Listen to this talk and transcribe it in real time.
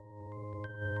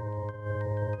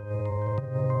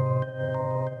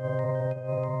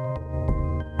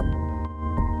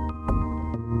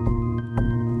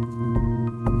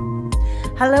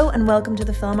Hello and welcome to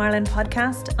the Film Ireland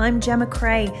podcast. I'm Gemma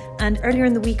Cray, and earlier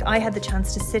in the week I had the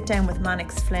chance to sit down with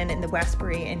Mannix Flynn in the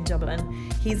Westbury in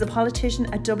Dublin. He's a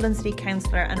politician, a Dublin City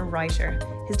Councillor and a writer.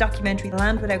 His documentary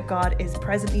Land Without God is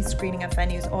presently screening at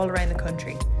venues all around the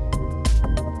country.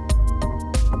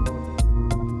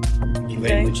 Thank you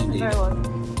very much indeed. Very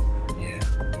welcome.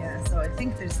 Yeah, so I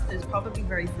think there's probably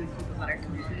very few people that are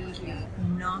completely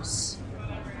not...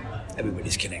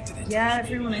 Everybody's connected. Yeah,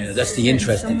 everyone is. That's the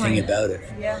interesting thing about it.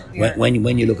 Yeah.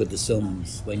 When you look at the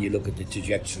sums, when you look at the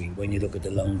trajectory, when you look at the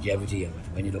longevity of it,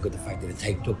 when you look at the fact that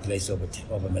it took place over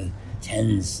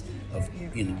tens of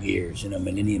years,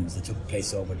 millenniums, it took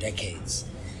place over decades.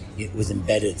 It was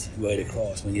embedded right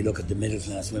across. When you look at the middle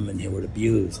class women who were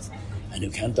abused and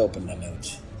who can't open their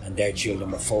mouth, and their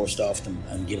children were forced off them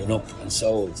and given up and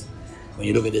sold. When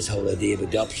you look at this whole idea of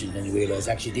adoption, and you realise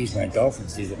actually these weren't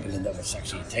orphans, these were people that were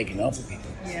actually taken off of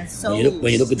people. Yeah,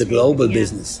 when you look at the global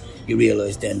business, you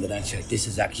realise then that actually this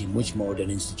is actually much more than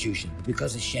an institution. But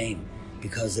because of shame,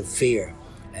 because of fear,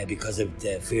 because of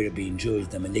the fear of being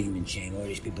judged, the malignant shame,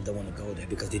 Irish people don't want to go there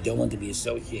because they don't want to be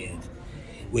associated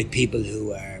with people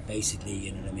who are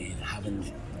basically,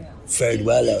 haven't fared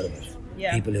well out of it.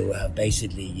 Yeah. People who have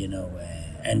basically,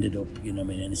 ended up,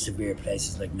 in severe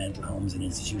places like mental homes and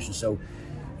institutions. So,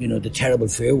 the terrible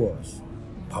fear was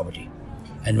poverty.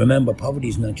 And remember, poverty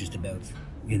is not just about,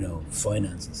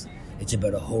 finances. It's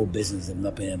about a whole business of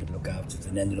not being able to look after it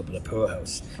and ended up in a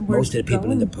poorhouse. Most of the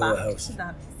people in the poorhouse. To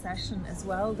that session as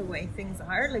well, the way things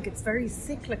are, it's very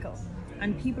cyclical,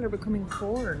 and people are becoming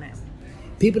poorer now.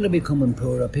 People are becoming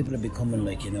poorer. People are becoming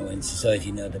in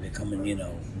society now, they're becoming,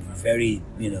 very,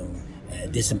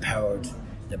 disempowered.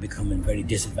 They're becoming very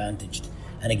disadvantaged.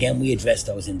 And again, we address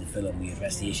those in the film. We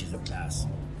address the issues of class.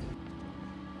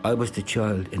 I was the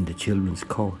child in the children's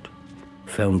court,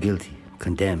 found guilty,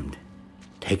 condemned,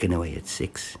 taken away at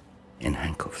 6 in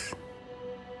handcuffs.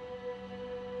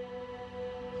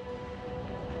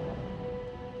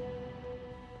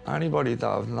 Anybody that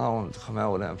I've known to come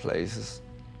out of them places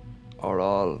are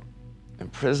all in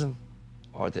prison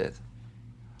or dead,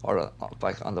 or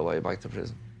back on the way back to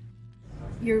prison.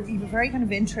 You have a very kind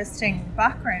of interesting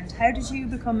background. How did you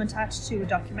become attached to a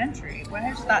documentary?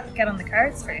 How did that get on the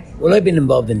cards for you? Well, I've been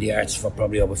involved in the arts for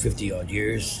probably over 50 odd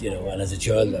years, and as a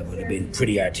child I would have been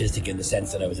pretty artistic in the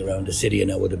sense that I was around the city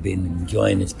and I would have been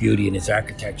enjoying its beauty and its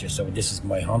architecture. So this is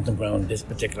my haunting ground. This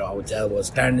particular hotel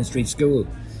was Clarendon Street School,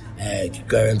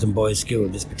 girls and boys school.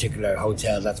 This particular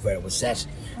hotel, that's where it was set.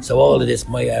 So all of this,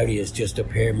 my area is just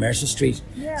up here, Mercer Street.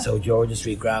 Yeah. So Georgia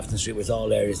Street, Grafton Street was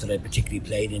all areas that I particularly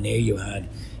played in. Here you had,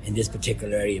 in this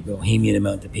particular area, a bohemian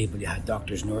amount of people. You had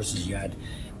doctors, nurses, you had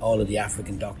all of the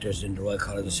African doctors in the Royal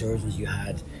College of Surgeons, you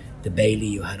had the Bailey,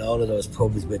 you had all of those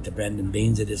pubs with the Brendan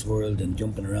Beans of this world and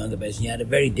jumping around the place. And you had a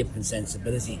very different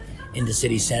sensibility in the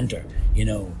city centre,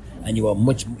 and you were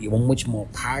much more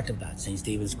part of that. St.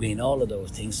 Stephen's Green, all of those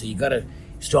things. So you got a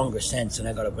stronger sense, and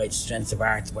I got a great sense of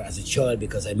art as a child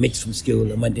because I mixed from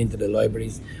school and went into the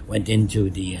libraries, went into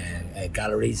the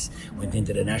galleries, went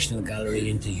into the National Gallery,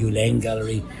 into Hugh Lane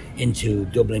Gallery, into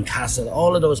Dublin Castle.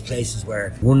 All of those places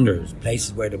were wonders,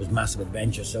 places where there was massive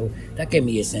adventure. So that gave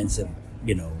me a sense of,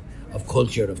 of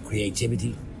culture, of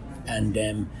creativity.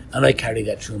 And I carried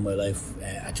that through my life.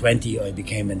 At 20, I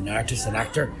became an artist, an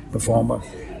actor, performer,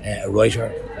 a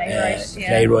writer,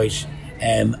 playwright,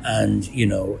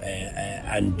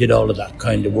 and did all of that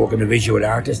kind of work. I'm a visual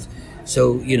artist.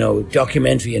 So,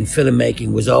 documentary and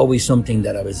filmmaking was always something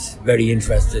that I was very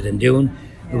interested in doing.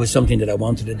 It was something that I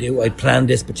wanted to do. I planned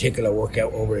this particular work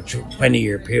out over a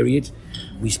 20-year period.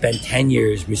 We spent 10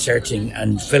 years researching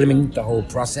and filming the whole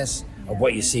process of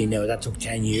what you see now. That took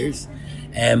 10 years.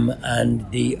 And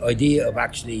the idea of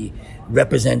actually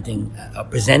presenting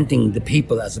the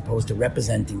people as opposed to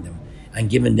representing them and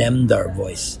giving them their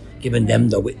voice, giving them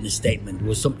the witness statement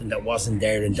was something that wasn't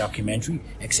there in documentary,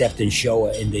 except in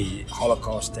Shoah, in the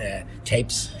Holocaust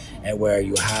tapes, where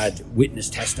you had witness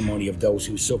testimony of those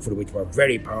who suffered, which were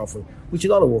very powerful, which a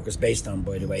lot of work is based on,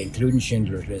 by the way, including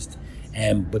Schindler's List.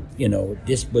 But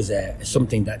this was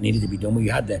something that needed to be done. We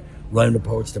had the Ryan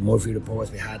reports, the Murphy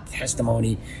reports, we had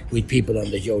testimony with people on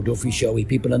the Joe Duffy show, with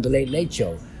people on the Late Late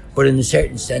Show. But in a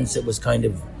certain sense, it was kind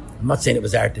of, I'm not saying it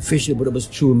was artificial, but it was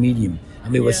through a medium.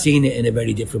 And we were seeing it in a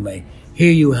very different way.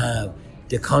 Here you have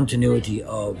the continuity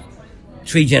of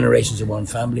 3 generations of one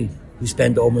family who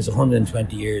spent almost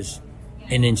 120 years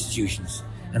in institutions.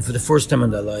 And for the first time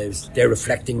in their lives, they're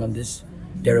reflecting on this.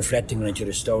 They're reflecting on each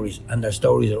other's stories, and their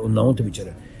stories are unknown to each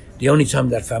other. The only time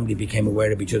that family became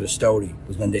aware of each other's story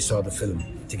was when they saw the film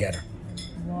together.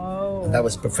 Whoa. And that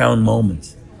was a profound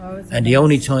moment. And the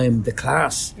only time the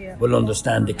class will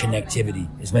understand the connectivity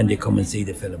is when they come and see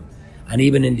the film. And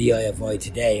even in the IFI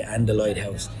today and the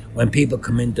Lighthouse, when people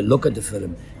come in to look at the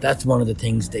film, that's one of the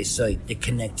things they cite, the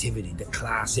connectivity, the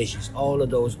class issues, all of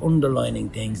those underlining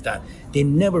things that they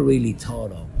never really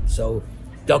thought of. So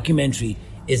documentary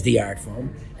is the art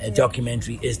form,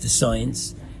 documentary is the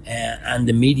science, and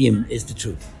the medium is the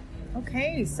truth.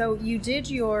 Okay, so you did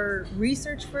your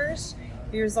research first.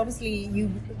 There's obviously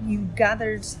you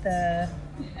gathered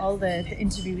all the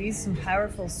interviewees, some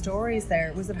powerful stories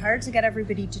there. Was it hard to get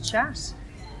everybody to chat?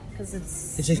 Because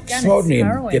it's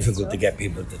extraordinarily difficult to get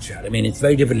people to chat. I mean, it's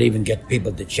very difficult to even get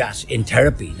people to chat in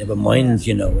therapy, never mind,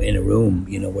 in a room,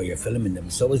 where you're filming them.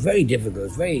 So it was very difficult. It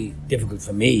was very difficult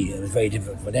for me. It was very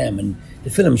difficult for them. And the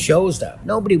film shows that.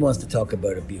 Nobody wants to talk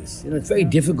about abuse. It's very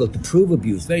difficult to prove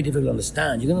abuse, very difficult to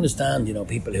understand. You can understand,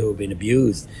 people who have been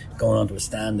abused going onto a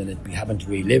stand and having to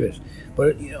relive it.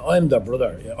 But, I'm their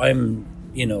brother. I'm,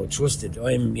 trusted.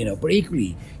 But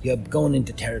equally, you're going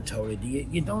into territory that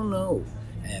you don't know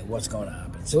what's going to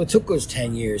happen. So it took us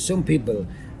 10 years. Some people,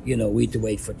 we had to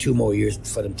wait for 2 more years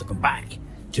for them to come back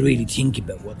to really think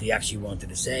about what they actually wanted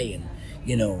to say and,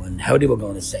 and how they were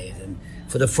going to say it. And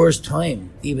for the first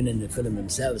time, even in the film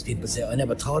themselves, people say, I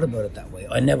never thought about it that way.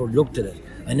 I never looked at it.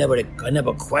 I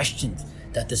never questioned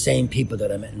that the same people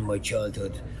that I met in my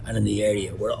childhood and in the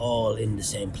area were all in the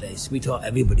same place. We thought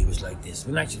everybody was like this,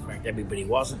 when actually, in fact, everybody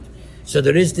wasn't. So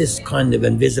there is this kind of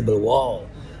invisible wall.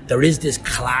 There is this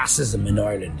classism in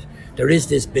Ireland. There is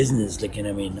this business,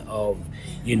 of,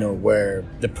 where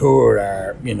the poor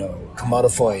are,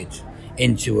 commodified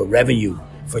into a revenue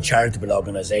for charitable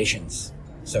organisations,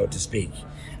 so to speak,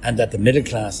 and that the middle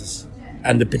classes,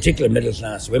 and the particular middle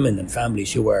class women and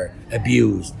families who are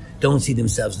abused, don't see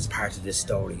themselves as part of this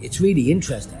story. It's really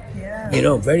interesting,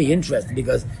 very interesting,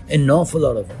 because an awful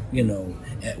lot of,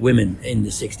 women in the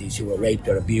 60s who were raped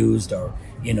or abused or,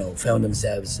 found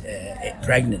themselves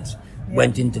pregnant,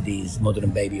 went into these mother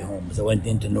and baby homes, or went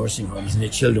into nursing homes, and the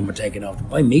children were taken off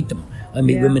them. I meet them. I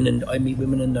meet women in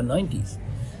their 90s.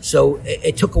 So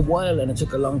it took a while, and it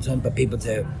took a long time for people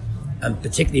to, and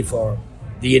particularly for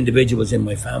the individuals in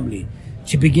my family,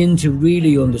 to begin to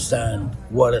really understand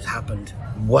what had happened,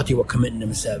 what they were committing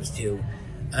themselves to.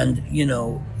 And,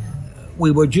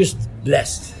 we were just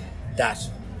blessed that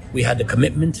we had the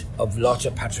commitment of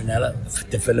Lotte Petronella,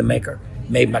 the filmmaker,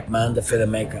 Maeve McMahon, the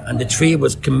filmmaker, and the three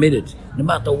was committed, no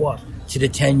matter what, to the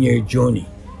 10-year journey.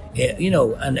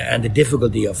 And the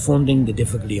difficulty of funding, the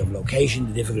difficulty of location,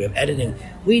 the difficulty of editing.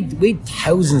 We had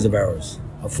thousands of hours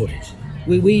of footage.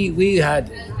 We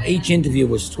had, each interview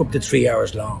was up to 3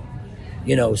 hours long.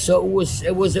 So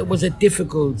it was a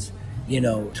difficult,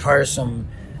 tiresome,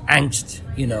 angst,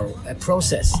 a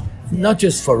process, not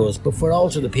just for us, but for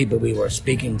also the people we were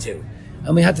speaking to.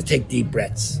 And we had to take deep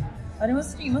breaths. And it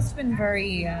must have been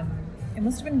very, it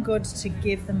must have been good to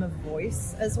give them a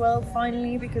voice as well,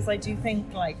 finally, because I do think,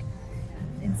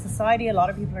 in society, a lot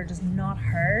of people are just not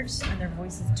heard, and their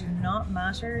voices do not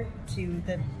matter to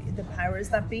the powers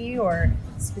that be or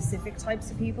specific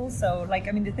types of people. So,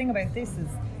 the thing about this is,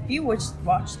 if you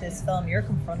watch this film, you're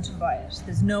confronted by it.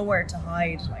 There's nowhere to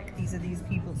hide. These are these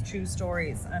people's true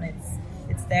stories, and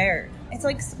it's there. It's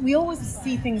like we always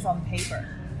see things on paper,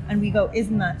 and we go,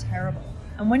 "Isn't that terrible?"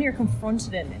 And when you're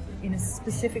confronted in a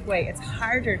specific way, it's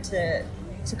harder to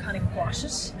kind of quash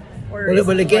it.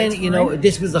 Well, again,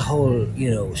 this was the whole,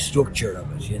 structure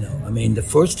of it, I mean, the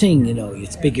first thing, you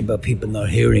speak about people not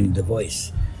hearing the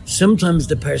voice. Sometimes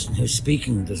the person who's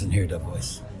speaking doesn't hear the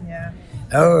voice. Yeah.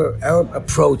 Our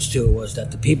approach to it was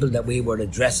that the people that we were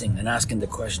addressing and asking the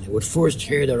question would first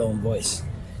hear their own voice.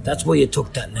 That's why it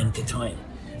took that length of time.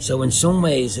 So in some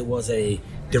ways, it was a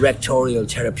directorial,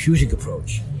 therapeutic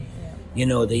approach.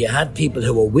 That you had people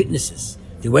who were witnesses.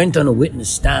 They weren't on a witness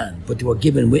stand, but they were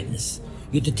given witness.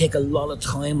 You had to take a lot of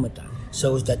time with that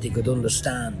so as that they could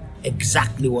understand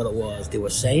exactly what it was they were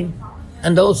saying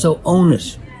and also own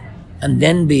it, and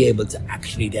then be able to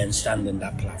actually then stand on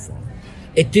that platform.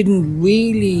 It didn't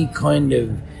really kind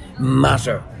of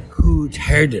matter who'd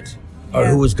heard it or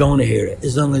who was going to hear it,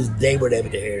 as long as they were able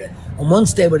to hear it. And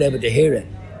once they were able to hear it,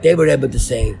 they were able to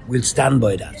say, we'll stand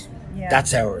by that. Yeah.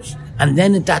 That's ours. And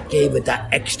then that gave it that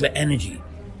extra energy.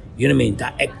 You know what I mean?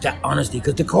 That honesty.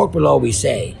 Because the court will always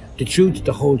say, the truth,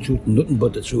 the whole truth, nothing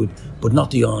but the truth, but not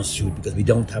the honest truth, because we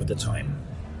don't have the time.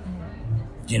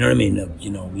 Do you know what I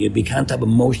mean? We can't have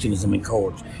emotionalism in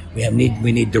court. We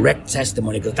need direct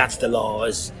testimony, because that's the law,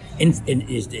 is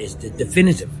the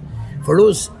definitive. For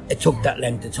us, it took that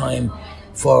length of time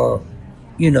for,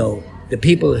 the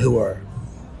people who are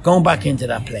going back into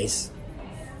that place,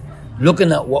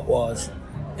 looking at what was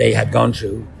they had gone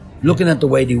through, looking at the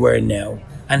way they were now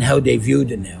and how they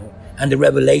viewed it now, and the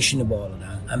revelation of all of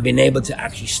that, and being able to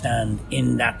actually stand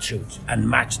in that truth and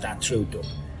match that truth up.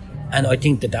 And I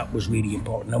think that was really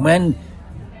important. And when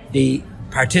the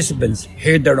participants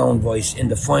heard their own voice in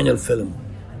the final film,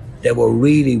 they were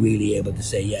really, really able to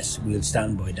say, yes, we'll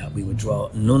stand by that. We would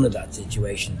draw none of that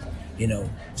situation, you know.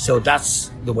 So that's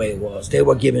the way it was. They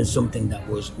were given something that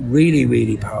was really,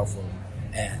 really powerful,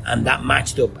 and that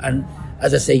matched up. And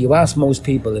as I say, you ask most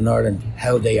people in Ireland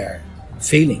how they are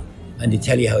feeling, and they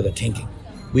tell you how they're thinking.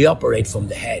 We operate from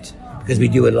the head because we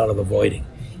do a lot of avoiding.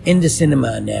 In the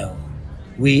cinema now,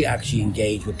 we actually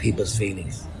engage with people's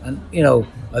feelings. And, you know,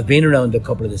 I've been around a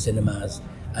couple of the cinemas,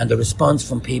 and the response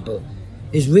from people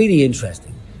is really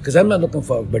interesting, because I'm not looking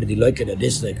for whether they like it or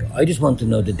dislike it. I just want to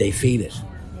know that they feel it.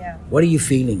 Yeah. What are you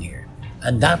feeling here?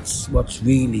 And that's what's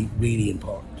really, really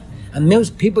important. And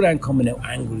most people aren't coming out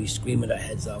angry, screaming their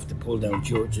heads off to pull down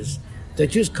churches. They're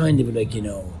just kind of like, you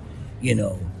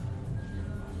know,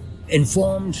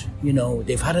 informed. You know,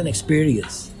 they've had an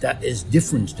experience that is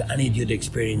different to any other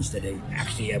experience that they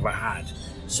actually ever had.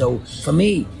 So for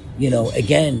me, you know,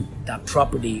 again, that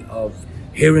property of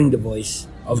hearing the voice,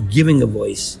 of giving a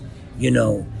voice, you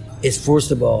know, is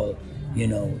first of all, you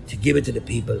know, to give it to the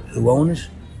people who own it,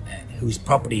 whose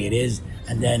property it is,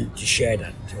 and then to share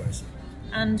that to us.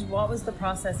 And what was the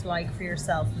process like for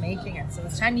yourself making it? So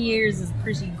 10 years is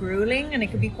pretty grueling, and it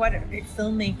could be quite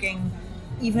filmmaking,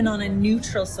 even on a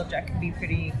neutral subject, can be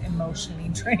pretty emotionally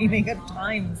draining at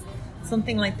times.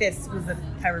 Something like this, was it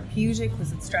therapeutic?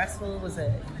 Was it stressful? Was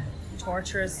it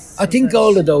torturous? I think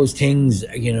all of those things,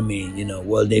 you know what I mean, you know,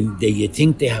 well, they you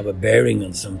think they have a bearing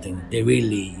on something. They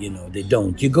really, you know, they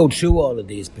don't. You go through all of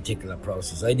these particular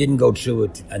processes. I didn't go through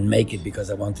it and make it because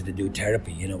I wanted to do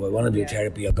therapy. You know, I want to do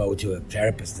therapy, I'll go to a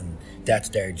therapist, and that's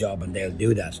their job, and they'll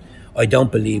do that. I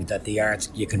don't believe that the arts,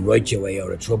 you can write your way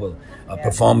out of trouble or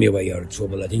perform your way out of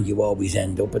trouble. I think you always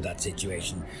end up in that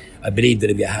situation. I believe that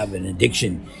if you have an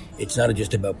addiction, it's not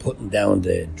just about putting down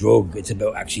the drug, it's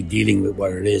about actually dealing with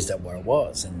what it is that what it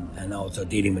was, and also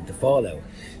dealing with the fallout.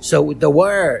 So there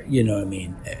were, you know what I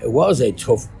mean, it was a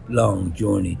tough, long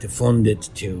journey to fund it,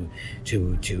 to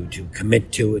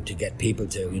commit to it, to get people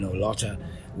to, you know, Lotta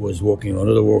was working on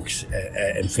other works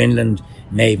in Finland.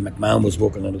 Maeve McMahon was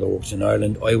working on other works in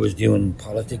Ireland. I was doing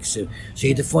politics. So you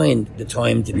had to find the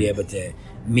time to be able to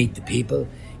meet the people.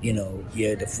 You know, you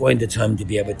had to find the time to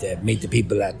be able to meet the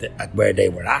people at where they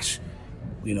were at.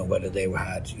 You know, whether they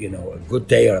had, you know, a good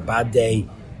day or a bad day.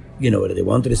 You know, whether they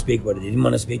wanted to speak, whether they didn't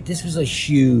want to speak. This was a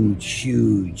huge,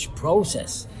 huge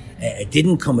process. It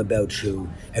didn't come about through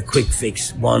a quick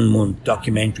fix, 1 month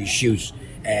documentary shoot,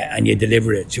 and you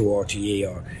deliver it to RTE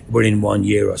or within 1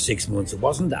 year or 6 months. It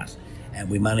wasn't that. And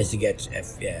we managed to get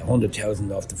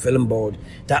 100,000 off the film board.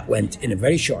 That went in a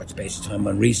very short space of time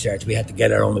on research. We had to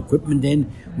get our own equipment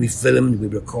in. We filmed, we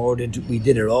recorded, we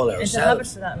did it all ourselves. And to have it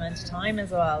for that amount of time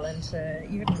as well, and to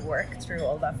even work through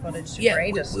all that footage to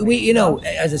grade it. We, you know,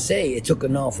 as I say, it took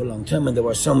an awful long time, and there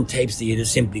were some tapes that you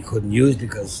just simply couldn't use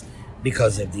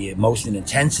because of the emotional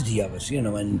intensity of it, you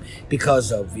know, and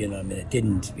because of, you know, I mean, it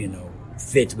didn't, you know,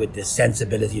 fit with the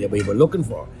sensibility that we were looking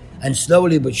for. And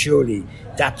slowly but surely,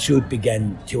 that truth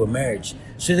began to emerge.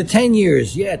 So the 10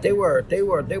 years, they were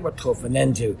tough. And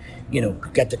then to, you know,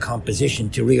 get the composition,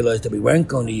 to realise that we weren't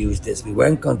going to use this, we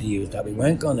weren't going to use that, we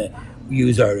weren't going to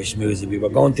use Irish music. We were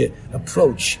going to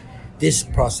approach this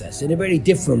process in a very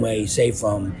different way, say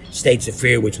from States of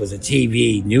Fear, which was a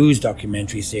TV news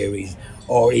documentary series,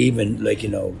 or even like, you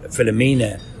know,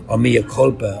 Philomena, or Mea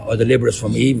Culpa, or Deliver Us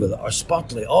from Evil, or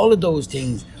Spotlight. All of those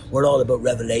things were all about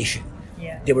revelation.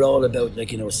 Yeah. They were all about,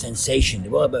 like, you know, sensation. They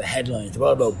were all about headlines. They were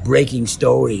all about breaking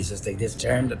stories, as this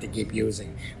term that they keep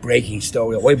using, breaking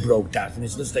story. Oh, I broke that. And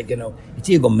it's just like, you know, it's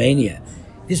egomania.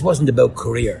 This wasn't about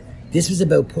career. This was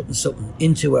about putting something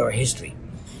into our history,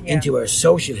 into our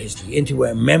social history, into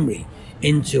our memory,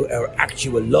 into our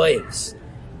actual lives,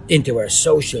 into our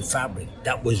social fabric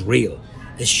that was real,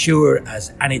 as sure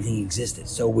as anything existed.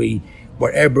 So we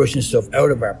were airbrushing stuff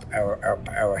out of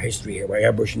our history here. We're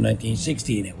airbrushing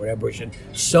 1916 here. We're airbrushing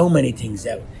so many things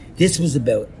out. This was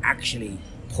about actually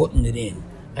putting it in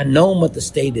and knowing what the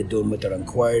state had done with their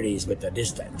inquiries, with their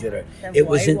this, that, and the other. It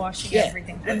was whitewashing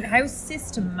everything, and how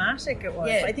systematic it was.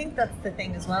 Yeah. I think that's the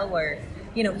thing as well, where,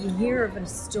 you know, you hear of a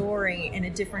story in a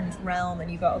different realm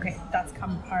and you go, okay, that's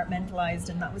compartmentalized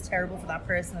and that was terrible for that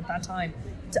person at that time.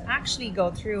 To actually go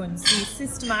through and see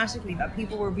systematically that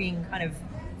people were being kind of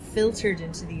filtered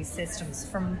into these systems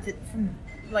from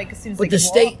like as soon as But they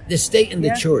the state and the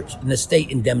Yeah. church, and the state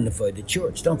indemnified the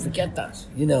church. Don't forget that.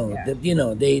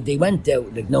 Yeah. They went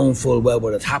out like knowing full well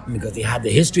what had happened because they had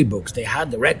the history books, they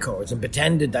had the records, and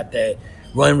pretended that the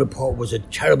Ryan report was a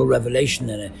terrible revelation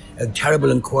and a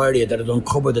terrible inquiry that had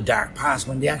uncovered the dark past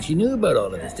when they actually knew about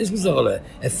all of this. This was all a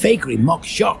fakery, mock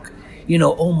shock.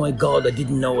 Oh my God, I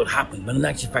didn't know what happened. But in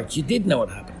actual fact, you did know what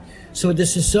happened. So the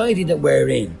society that we're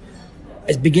in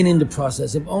is beginning the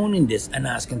process of owning this and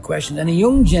asking questions. And a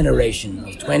young generation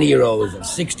of 20-year-olds, of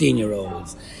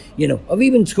 16-year-olds, of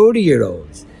even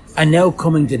 30-year-olds are now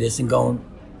coming to this and going,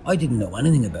 I didn't know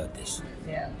anything about this.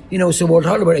 Yeah. So we're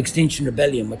talking about Extinction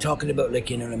Rebellion. We're talking about,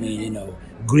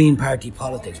 Green Party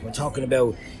politics. We're talking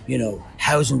about,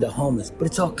 housing the homeless. But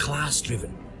it's all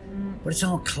class-driven. But it's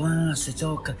all class.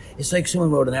 It's like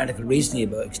someone wrote an article recently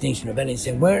about Extinction Rebellion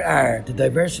saying, where are the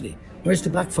diversity? Where's the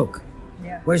black folk?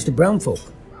 Yeah. Where's the brown folk?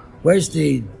 Where's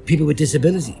the people with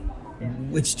disability?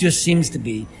 Which just seems to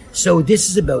be. So this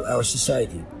is about our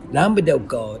society. Land Without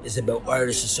God is about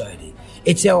Irish society.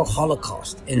 It's our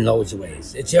Holocaust in loads of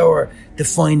ways. It's our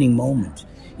defining moment.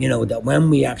 That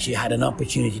when we actually had an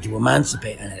opportunity to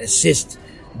emancipate and assist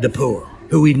the poor,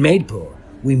 who we'd made poor,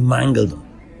 we mangled them.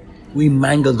 We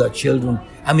mangled our children,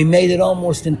 and we made it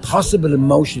almost impossible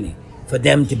emotionally for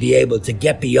them to be able to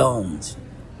get beyond,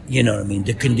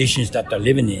 the conditions that they're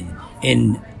living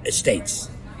in estates.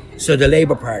 So the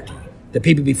Labour Party, the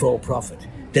people before profit,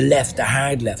 the left, the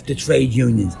hard left, the trade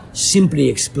unions simply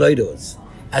exploit us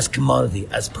as commodity,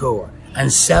 as poor,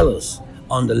 and sell us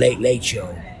on the Late Late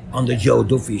Show, on the Joe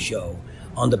Duffy Show,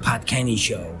 on the Pat Kenny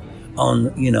Show, on,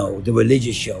 the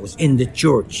religious shows, in the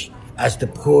church as the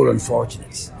poor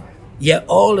unfortunates. Yet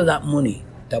all of that money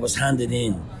that was handed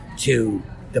in to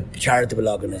the charitable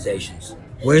organisations,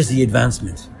 where's the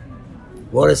advancement?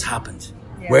 What has happened?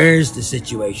 Yeah. Where's the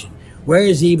situation? Why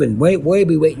are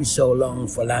we waiting so long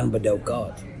for Land Without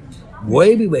God?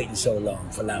 Why are we waiting so long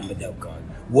for Land Without God?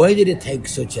 Why did it take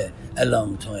such a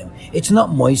long time? It's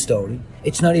not my story.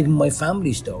 It's not even my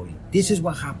family's story. This is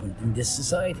what happened in this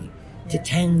society to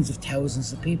tens of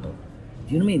thousands of people.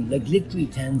 Do you know what I mean? Like literally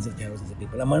tens of thousands of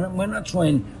people. And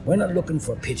we're not looking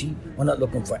for pity. We're not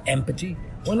looking for empathy.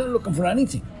 We're not looking for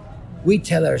anything. We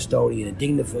tell our story in a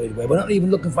dignified way. We're not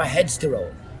even looking for heads to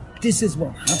roll. This is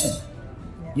what happened.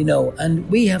 And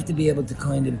we have to be able to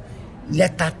kind of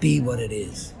let that be what it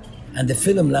is. And the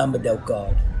film Land Without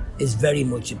God is very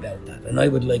much about that. And I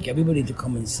would like everybody to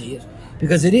come and see it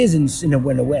because it is, in a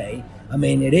way,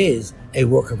 it is a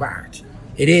work of art.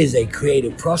 It is a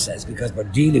creative process because we're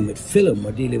dealing with film,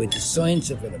 we're dealing with the science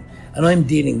of film. And I'm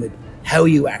dealing with how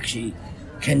you actually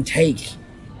can take,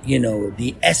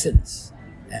 the essence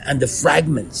and the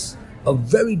fragments of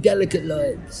very delicate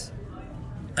lives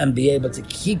and be able to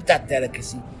keep that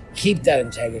delicacy, keep that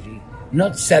integrity,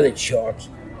 not sell it short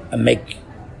and make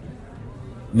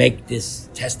this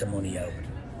testimony out of it.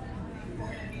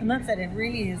 And that's it. It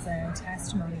really is a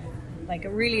testimony. Like, it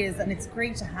really is. And it's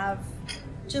great to have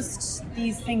just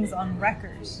these things on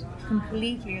record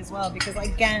completely as well. Because,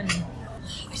 again,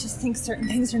 I just think certain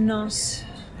things are not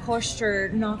pushed or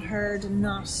not heard and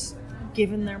not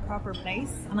given their proper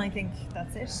place. And I think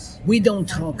that's it. We don't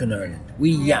talk in Ireland.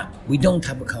 We yap. We don't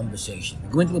have a conversation. We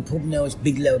go into a pub now, it's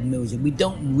big loud music. We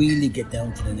don't really get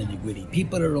down to the nitty gritty.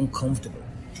 People are uncomfortable.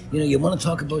 You want to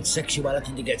talk about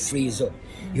sexuality to get frees up.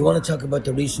 You want to talk about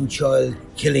the recent child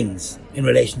killings in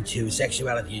relation to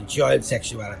sexuality and child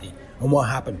sexuality and what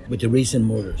happened with the recent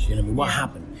murders. What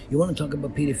happened? You want to talk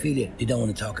about paedophilia? They don't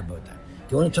want to talk about that.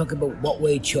 You want to talk about what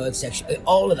way child sex,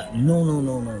 all of that.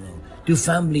 No. Do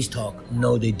families talk?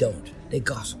 No, they don't. They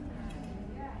gossip.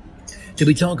 Do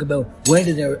we talk about where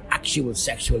did their actual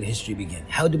sexual history begin?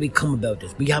 How did we come about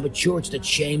this? We have a church that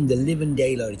shamed the living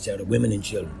daylights out of women and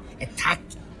children,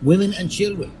 attacked women and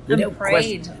children without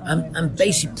preyed question, on and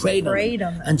basically preyed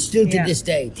on them. And still to this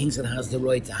day thinks it has the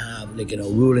right to have,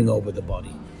 ruling over the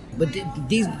body. But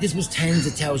this was tens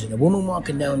of thousands. A woman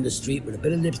walking down the street with a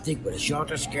bit of lipstick, with a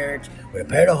shorter skirt, with a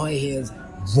pair of high heels,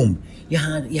 boom. You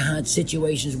had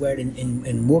situations where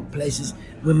in workplaces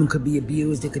women could be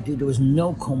abused. There was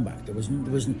no comeback. It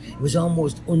was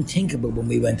almost unthinkable when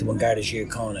we went to Garda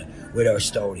Síochána with our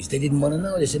stories. They didn't want to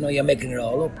know. They said, "No, you're making it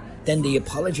all up." Then they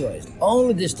apologised. All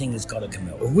of this thing has got to come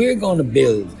out. If we're going to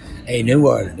build a new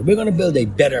Ireland, if we're going to build a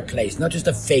better place, not just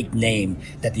a fake name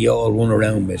that they all run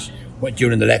around with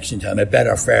during election time, a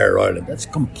better, fairer Ireland, that's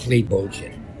complete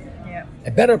bullshit. Yeah.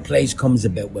 A better place comes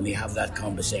about when we have that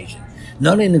conversation.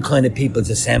 Not in the kind of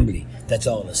people's assembly that's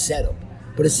all a setup,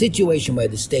 but a situation where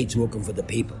the state's working for the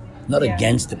people, not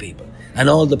against the people. And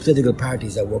all the political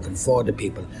parties are working for the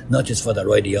people, not just for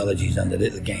their ideologies and their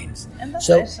little games. And that's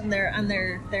so, it. And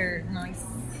they're nice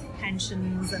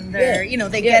detentions and they're,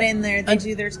 they get in there, they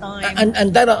do their time.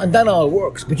 And that all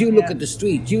works. But you look at the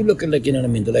street, you look at, like,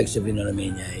 the likes of,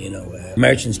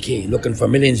 Merchants Quay, looking for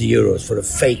millions of euros for a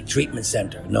fake treatment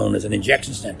centre known as an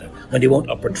injection centre when they won't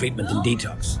offer treatment and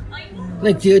detox.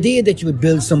 Like, the idea that you would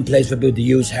build some place for people to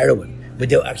use heroin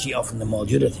without actually offering them all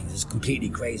the other things is completely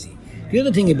crazy. The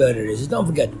other thing about it is don't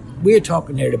forget, we're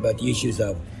talking here about the issues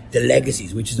of the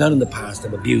legacies, which is not in the past,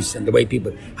 of abuse and the way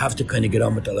people have to kind of get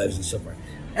on with their lives and suffer.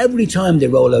 Every time they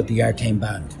roll out the Artane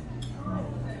band,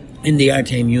 in the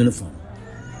Artane uniform,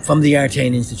 from the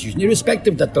Artane institution,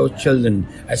 irrespective that those children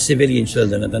are civilian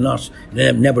children and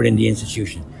they're never in the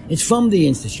institution. It's from the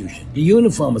institution. The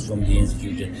uniform is from the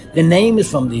institution. The name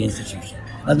is from the institution.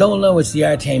 Although it's the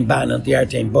Artane band, not the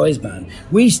Artane boys band,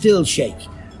 we still shake.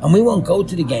 And we won't go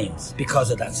to the games because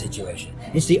of that situation.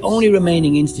 It's the only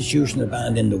remaining institutional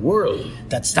band in the world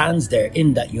that stands there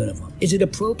in that uniform. Is it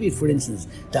appropriate, for instance,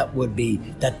 that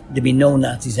there be no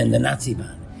Nazis in the Nazi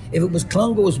band? If it was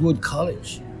Clongowes Wood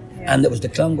College, and it was the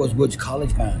Clongowes Woods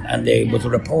College band, and there was a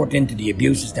report into the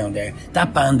abuses down there,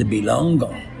 that band would be long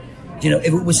gone.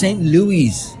 If it was St.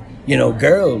 Louis,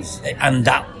 girls, and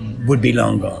that would be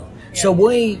long gone. So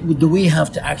why do we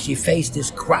have to actually face this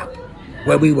crap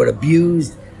where we were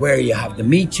abused, where you have the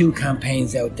Me Too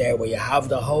campaigns out there, where you have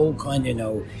the whole kind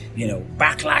of,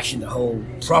 backlash and the whole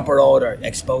proper order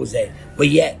expose, but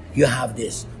yet you have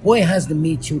this. Why has the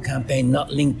Me Too campaign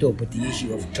not linked up with the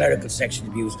issue of clerical sexual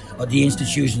abuse or the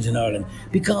institutions in Ireland?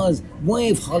 Because why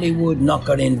have Hollywood not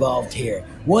got involved here?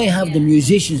 Why have the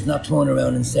musicians not turned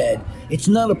around and said, it's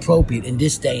not appropriate in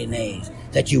this day and age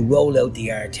that you roll out the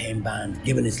Artane band,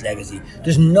 given its legacy?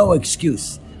 There's no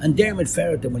excuse. And Dermot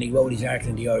Ferreton, when he wrote his article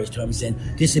in the Irish Times, saying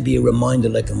this would be a reminder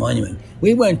like a monument.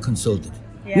 We weren't consulted.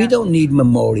 Yeah. We don't need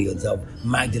memorials of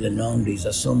Magdalene Andres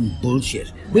or some bullshit.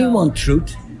 No. We want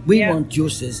truth. We want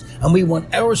justice, and we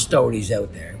want our stories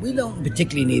out there. We don't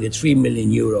particularly need a €3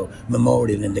 million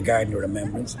memorial in the Garden of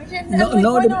Remembrance. Why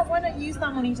not use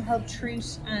that money to help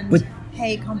treat and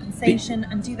pay compensation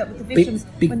and do that with the victims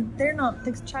when they're not?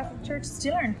 The church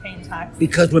still aren't paying tax.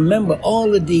 Because remember,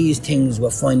 all of these things were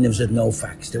findings with no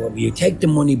facts. You take the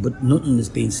money, but nothing is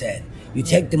being said. You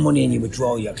take the money and you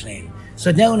withdraw your claim.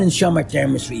 So down in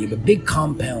Shomart Street, you have a big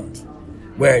compound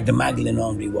where the Magdalene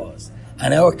Laundry was.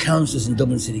 And our councillors in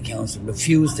Dublin City Council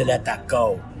refused to let that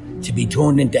go, to be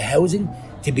turned into housing,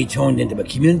 to be turned into a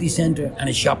community centre and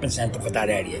a shopping centre for that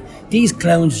area. These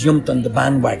clowns jumped on the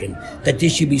bandwagon that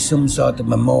this should be some sort of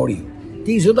memorial.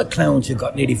 These other clowns who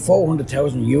got nearly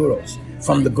 €400,000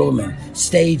 from the government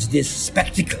staged this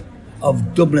spectacle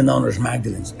of Dublin Honours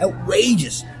Magdalenes.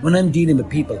 Outrageous when I'm dealing with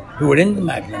people who are in the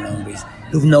Magdalene Laundries,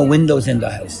 who've no windows in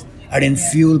their house, are in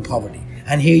fuel poverty.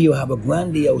 And here you have a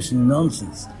grandiose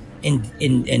nonsense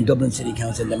in Dublin City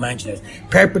Council, the Mansion House,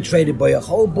 perpetrated by a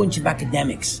whole bunch of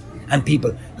academics and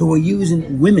people who were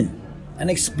using women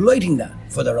and exploiting that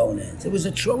for their own ends. It was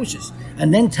atrocious.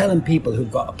 And then telling people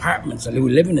who've got apartments or who are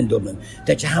living in Dublin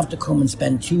that you have to come and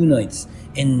spend 2 nights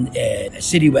in a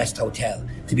City West hotel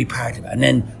to be part of it, and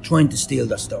then trying to steal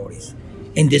their stories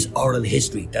in this oral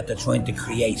history that they're trying to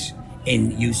create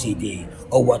in UCD,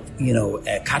 or what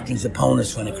Catherine's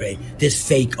opponents trying to create, this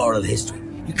fake oral history.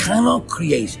 You cannot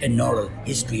create an oral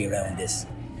history around this.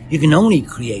 You can only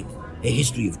create a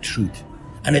history of truth.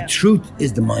 And a truth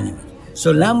is the monument.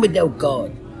 So Land Without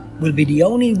God will be the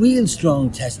only real strong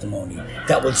testimony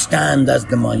that will stand as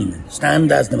the monument,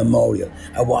 stand as the memorial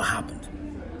of what happened.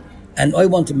 And I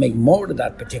want to make more of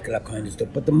that particular kind of stuff.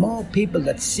 But the more people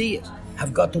that see it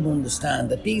have got to understand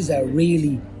that these are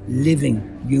really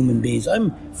living human beings.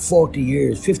 I'm 50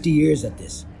 years at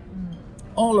this.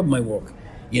 All of my work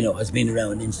has been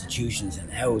around institutions and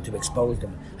how to expose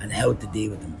them and how to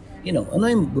deal with them. And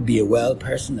I would be a well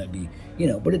person,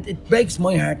 but it breaks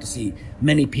my heart to see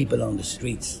many people on the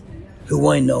streets who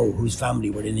I know whose family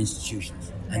were in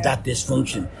institutions, and that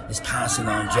dysfunction is passing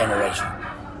on generation.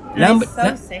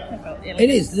 It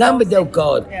is. Land Without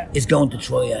God is going to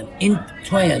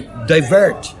try and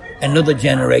divert another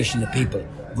generation of people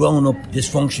growing up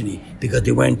dysfunctionally because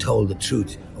they weren't told the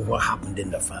truth of what happened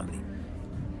in their family.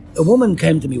 A woman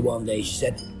came to me one day, she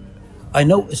said, I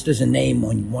noticed there's a name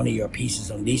on one of your pieces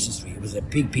on Leeson Street. It was a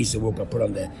big piece of work I put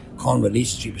on the corner of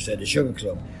Leeson Street beside the Sugar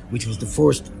Club, which was the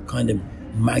first kind of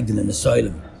Magdalene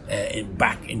asylum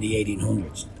back in the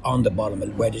 1800s, on the bottom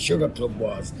of where the Sugar Club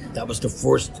was. That was the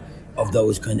first of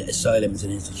those kind of asylums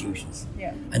and institutions.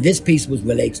 Yeah. And this piece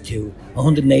relates to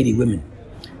 180 women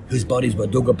whose bodies were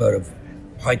dug up out of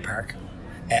Hyde Park,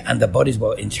 and the bodies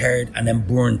were interred and then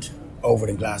burnt over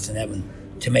in Glastonevin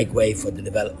to make way for the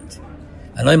development.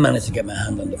 And I managed to get my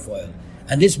hand on the file.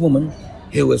 And this woman,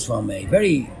 who was from a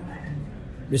very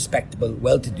respectable,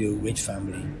 well-to-do, rich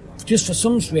family, just for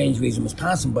some strange reason was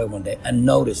passing by one day and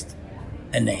noticed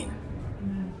a name.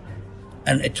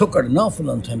 And it took her an awful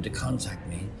long time to contact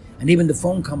me. And even the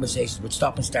phone conversations would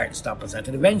stop and start and stop and start.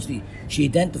 And eventually she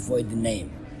identified the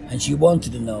name. And she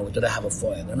wanted to know, did I have a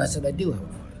file? And I said, I do have a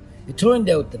file. It turned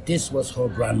out that this was her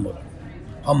grandmother.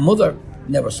 Her mother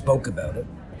never spoke about it.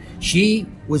 She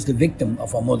was the victim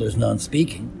of her mother's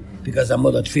non-speaking because her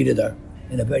mother treated her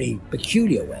in a very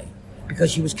peculiar way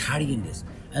because she was carrying this.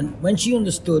 And when she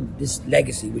understood this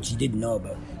legacy, which she didn't know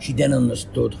about, she then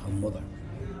understood her mother.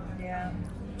 Yeah.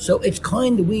 So it's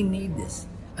kind of, we need this.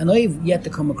 And I've yet to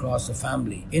come across a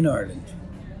family in Ireland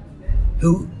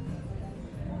who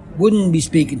wouldn't be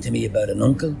speaking to me about an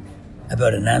uncle,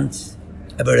 about an aunt,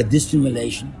 about a distant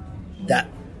relation that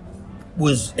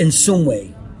was in some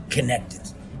way connected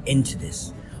into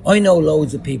this. I know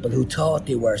loads of people who thought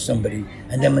they were somebody,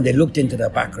 and then when they looked into their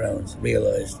backgrounds,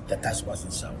 realised that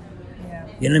wasn't so. Yeah.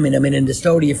 You know what I mean? I mean, in the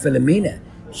story of Philomena,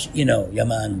 you know, your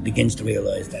man begins to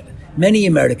realise that many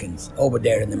Americans over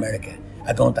there in America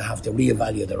are going to have to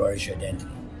reevaluate their Irish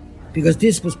identity. Because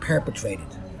this was perpetrated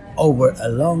over a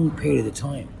long period of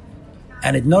time.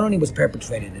 And it not only was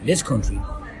perpetrated in this country,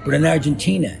 but in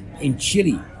Argentina, in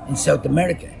Chile, in South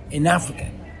America, in Africa.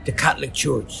 The Catholic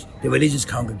Church, the religious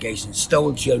congregations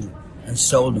stole children and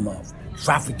sold them off,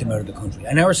 trafficked them out of the country.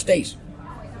 And our state,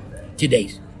 to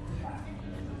date,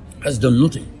 has done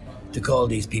nothing to call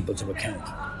these people to account,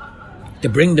 to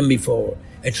bring them before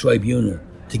a tribunal,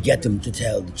 to get them to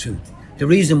tell the truth. The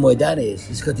reason why that is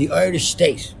because the Irish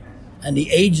state and the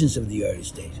agents of the Irish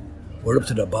state were up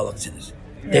to their bollocks in it.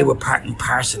 Yeah. They were part and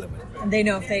parcel of it. And they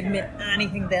know if they admit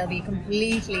anything, they'll be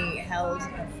completely held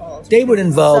at fault. They were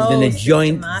involved in a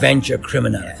joint venture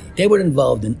criminality. Yeah. They were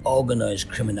involved in organised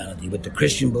criminality with the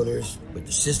Christian Brothers, with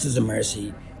the Sisters of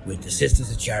Mercy, with the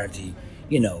Sisters of Charity.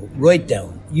 You know, right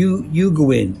down. You go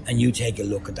in and you take a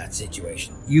look at that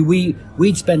situation.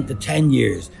 We'd spent the 10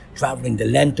 years travelling the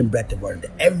length and breadth of Ireland,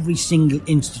 every single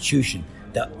institution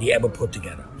that we ever put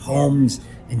together. Homes,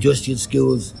 industrial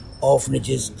schools,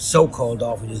 orphanages, so-called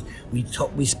orphanages.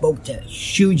 We spoke to a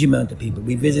huge amount of people.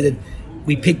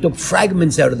 We picked up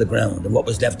fragments out of the ground of what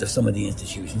was left of some of the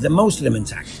institutions, and most of them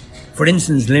intact. For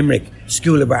instance, Limerick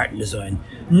School of Art and Design.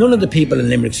 None of the people in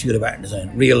Limerick School of Art and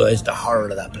Design realised the horror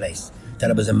of that place, that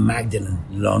it was a Magdalen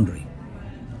laundry,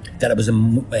 that it was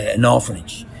an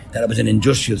orphanage, that it was an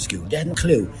industrial school. They hadn't a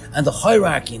clue. And the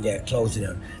hierarchy in there closed it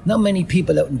down. Not many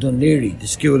people out in Dunleary, the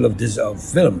School of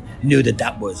Film, knew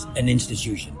that was an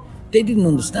institution. They didn't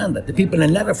understand that. The people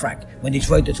in Letterfrack, when they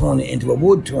tried to turn it into a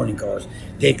wood turning course,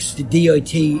 the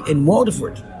DIT in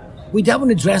Waterford, we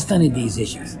haven't addressed any of these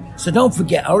issues. So don't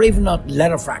forget, or even not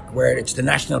Letterfrack, where it's the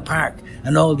national park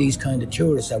and all these kind of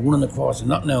tourists are running across and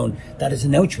not knowing that it's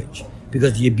an outrage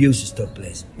because the abuses took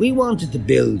place. We wanted to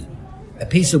build a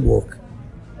piece of work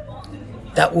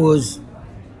that was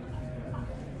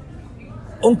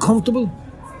uncomfortable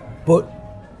but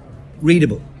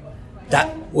readable.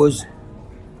 That was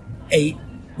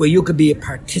where you could be a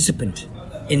participant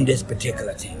in this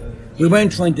particular thing. We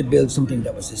weren't trying to build something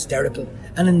that was hysterical,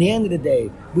 and in the end of the day,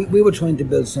 we were trying to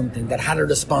build something that had a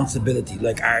responsibility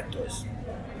like art does.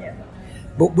 Yeah.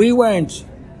 But we weren't,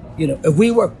 you know, if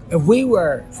we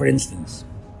were, for instance,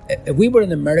 if we were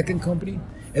an American company,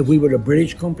 if we were a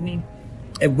British company,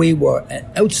 if we were an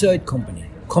outside company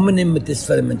coming in with this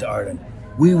film into Ireland,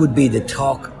 we would be the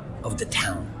talk of the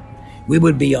town. We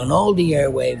would be on all the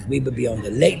airwaves. We would be on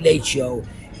the Late Late Show.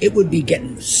 It would be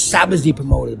getting savagely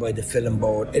promoted by the film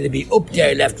board. It would be up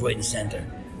there, left, right and centre.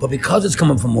 But because it's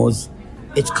coming from us,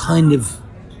 it's kind of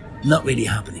not really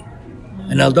happening.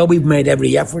 And although we've made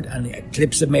every effort, and the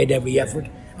Eclipse have made every effort,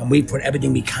 and we've put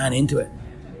everything we can into it,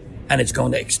 and it's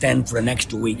going to extend for an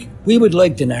extra week, we would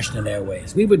like the National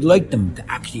Airways. We would like them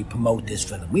to actually promote this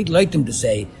film. We'd like them to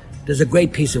say, there's a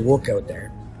great piece of work out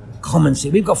there. Come and see.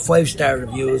 We've got 5-star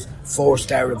reviews,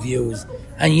 4-star reviews,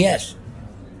 and yet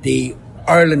the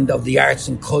Ireland of the arts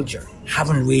and culture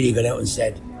haven't really got out and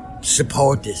said,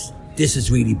 support this. This is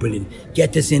really brilliant.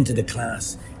 Get this into the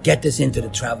class. Get this into the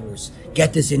travellers.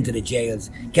 Get this into the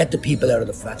jails. Get the people out of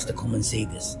the flats to come and see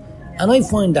this. And I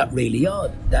find that really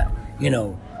odd. That, you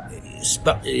know,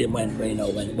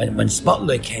 when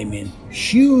Spotlight came in,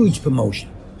 huge promotion,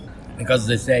 because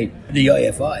as I say, the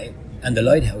IFI and the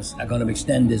Lighthouse are going to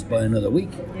extend this by another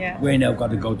week. Yeah. We're now got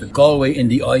to go to Galway in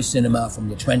the Eye Cinema from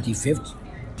the 25th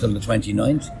till the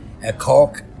 29th.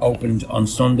 Cork opened on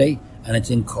Sunday, and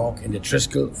it's in Cork in the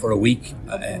Triskel for a week.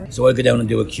 So I'll go down and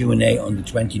do a Q&A on the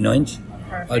 29th.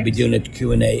 Perfect. I'll be doing a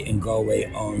Q&A in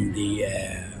Galway on the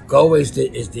Galway is the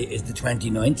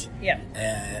 29th.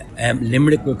 Yeah.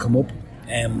 Limerick will come up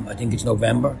I think it's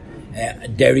November.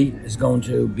 Derry is going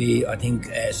to be, I think,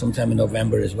 sometime in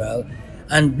November as well.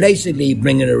 And basically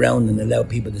bring it around and allow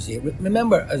people to see it.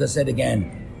 Remember, as I said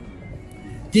again,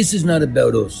 this is not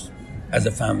about us as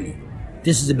a family.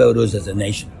 This is about us as a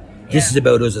nation. This is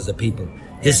about us as a people.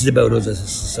 This is about us as a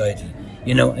society.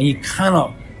 You know, and you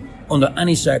cannot, under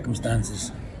any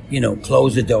circumstances, you know,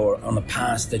 close the door on a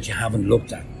past that you haven't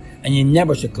looked at. And you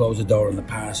never should close the door on the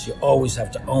past. You always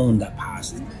have to own that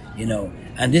past, you know.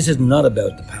 And this is not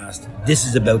about the past. This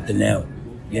is about the now.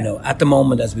 You know, at the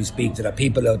moment as we speak, there are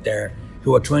people out there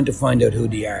who are trying to find out who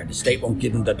they are. The state won't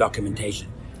give them the documentation.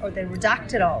 Or they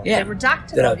redact it all. Yeah. They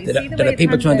redact it all. There are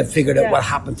people trying to figure out what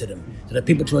happened to them. There are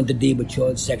people trying to deal with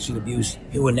child sexual abuse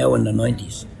who are now in their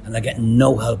 90s and are getting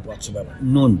no help whatsoever.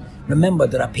 None. Remember,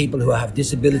 there are people who have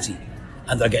disability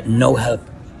and they're getting no help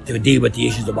to deal with the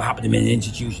issues that were happening in an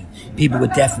institution. People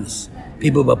with deafness,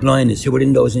 people with blindness who were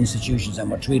in those institutions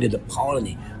and were treated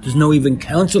appallingly. There's no even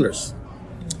counsellors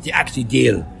to actually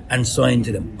deal and sign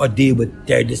to them or deal with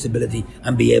their disability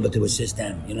and be able to assist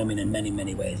them, you know what I mean, in many,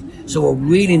 many ways. So we're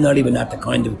really not even at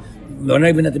we're not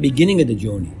even at the beginning of the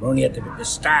journey. We're only at the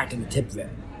start and the tip of it.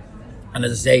 And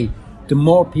as I say, the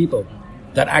more people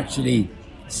that actually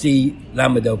see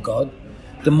Land Without God,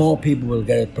 the more people will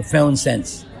get a profound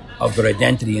sense of their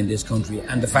identity in this country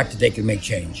and the fact that they can make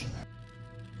change.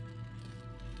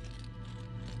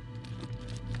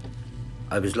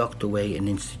 I was locked away in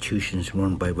institutions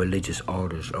run by religious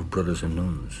orders of brothers and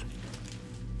nuns.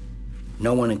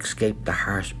 No one escaped the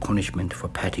harsh punishment for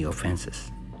petty offences.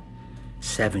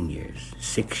 7 years,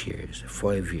 6 years,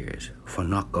 5 years for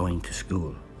not going to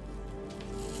school.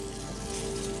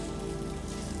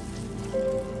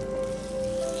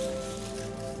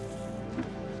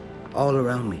 All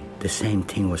around me, the same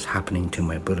thing was happening to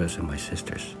my brothers and my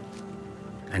sisters,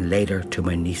 and later to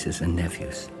my nieces and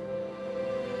nephews.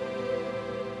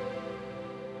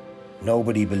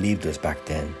 Nobody believed us back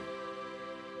then,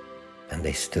 and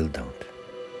they still don't.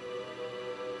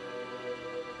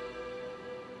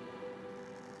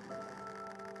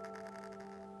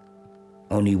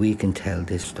 Only we can tell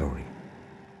this story.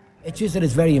 It's just that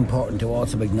it's very important to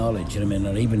also acknowledge, you know what I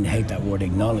mean? I even hate that word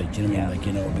acknowledge, you know what I mean? Like,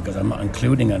 you know, because I'm not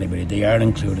including anybody. They are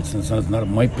included, so it's not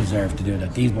my preserve to do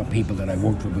that. These were people that I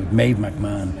worked with Maeve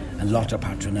McMahon and Lotta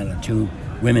Patronella, two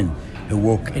women who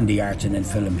work in the arts and in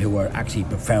film who were actually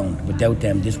profound. Without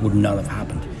them, this would not have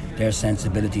happened. Their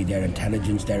sensibility, their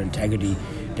intelligence, their integrity,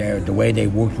 the way they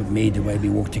worked with me, the way we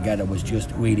worked together was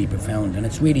just really profound. And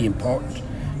it's really important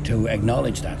to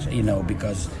acknowledge that, you know,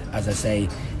 because, as I say,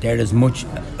 they're as much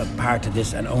a part of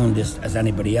this and own this as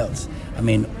anybody else. I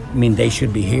mean, they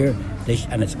should be here,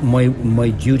 and it's my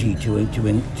duty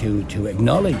to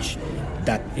acknowledge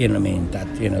that, you know what I mean, that,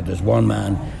 you know, there's one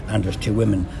man and there's two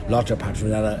women. Lotta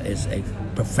Patronella is a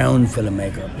profound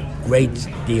filmmaker, great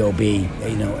D.O.B.,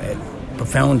 you know, a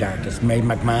profound artist. Maeve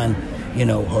McMahon, you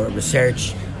know, her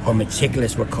research, her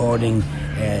meticulous recording,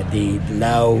 the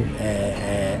Lau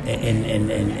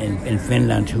in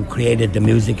Finland, who created the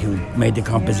music, who made the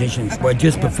compositions, were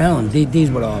just profound. These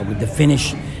were all with the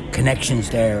Finnish connections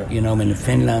there, you know, in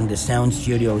Finland, the sound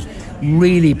studios,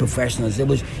 really professionals.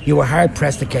 You were hard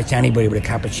pressed to catch anybody with a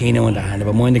cappuccino in their hand,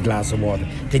 or mind a glass of water.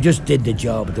 They just did the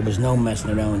job. There was no messing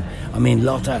around. I mean,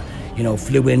 Lotta, you know,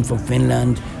 flew in from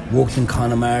Finland, worked in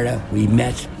Connemara. We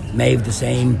met. Maeve the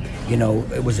same, you know,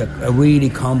 it was a really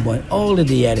combined, all of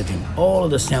the editing, all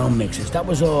of the sound mixes, that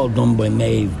was all done by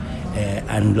Maeve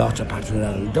and Lotta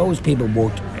Patronella. Those people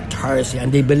worked tirelessly,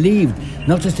 and they believed,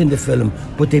 not just in the film,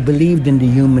 but they believed in the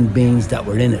human beings that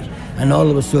were in it. And all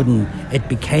of a sudden, it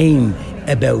became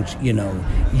about, you know,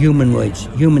 human rights,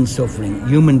 human suffering,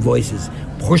 human voices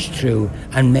pushed through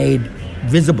and made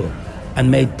visible and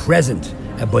made present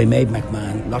by Maeve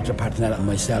McMahon, Lotta Patronella and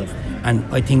myself. And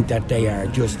I think that they are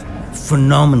just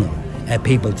phenomenal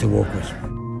people to work with.